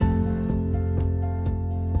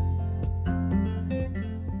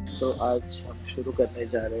तो आज हम शुरू करने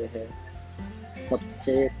जा रहे हैं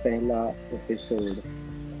सबसे पहला एपिसोड।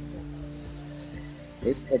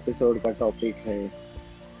 इस एपिसोड का टॉपिक है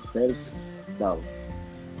सेल्फ लव,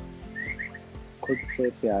 खुद से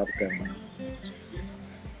प्यार करना।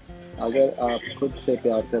 अगर आप खुद से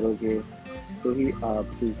प्यार करोगे तो ही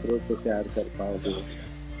आप दूसरों से प्यार कर पाओगे।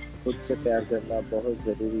 खुद से प्यार करना बहुत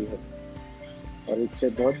ज़रूरी है और इससे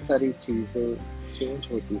बहुत सारी चीज़ें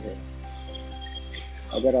चेंज होती है।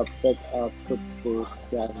 अगर अब तक आप खुद से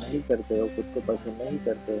प्यार नहीं करते हो, खुद को पसंद नहीं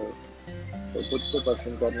करते हो, तो खुद को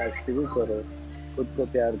पसंद करना शुरू करो, खुद को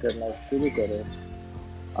प्यार करना शुरू करो।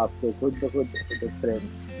 आपको खुद ब खुद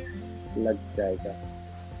डिफरेंस लग जाएगा।